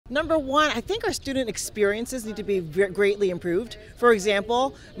Number one, I think our student experiences need to be greatly improved. For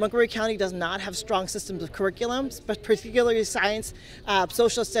example, Montgomery County does not have strong systems of curriculums, but particularly science,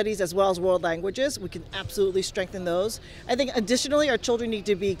 social studies, as well as world languages. We can absolutely strengthen those. I think additionally, our children need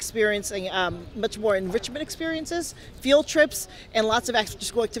to be experiencing much more enrichment experiences. Field trips and lots of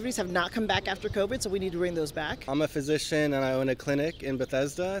after-school activities have not come back after COVID, so we need to bring those back. I'm a physician and I own a clinic in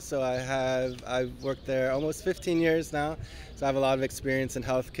Bethesda, so I've worked there almost 15 years now. So I have a lot of experience in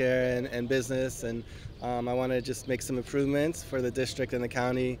healthcare and business, and I want to just make some improvements for the district and the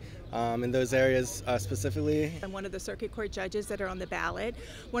county in those areas specifically. I'm one of the circuit court judges that are on the ballot,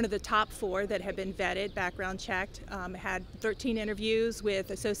 one of the top 4 that have been vetted, background checked, had 13 interviews with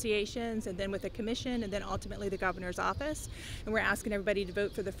associations and then with a commission and then ultimately the governor's office. And we're asking everybody to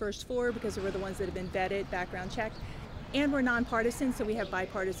vote for the first 4 because we're the ones that have been vetted, background checked. And we're nonpartisan, so we have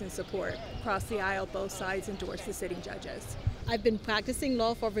bipartisan support. Across the aisle, both sides endorse the sitting judges. I've been practicing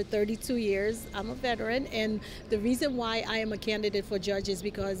law for over 32 years. I'm a veteran, and the reason why I am a candidate for judge is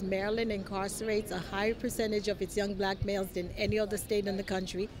because Maryland incarcerates a higher percentage of its young black males than any other state in the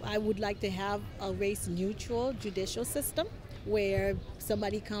country. I would like to have a race-neutral judicial system where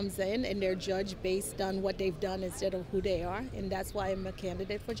somebody comes in and they're judged based on what they've done instead of who they are, and that's why I'm a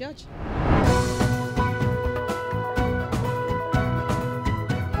candidate for judge.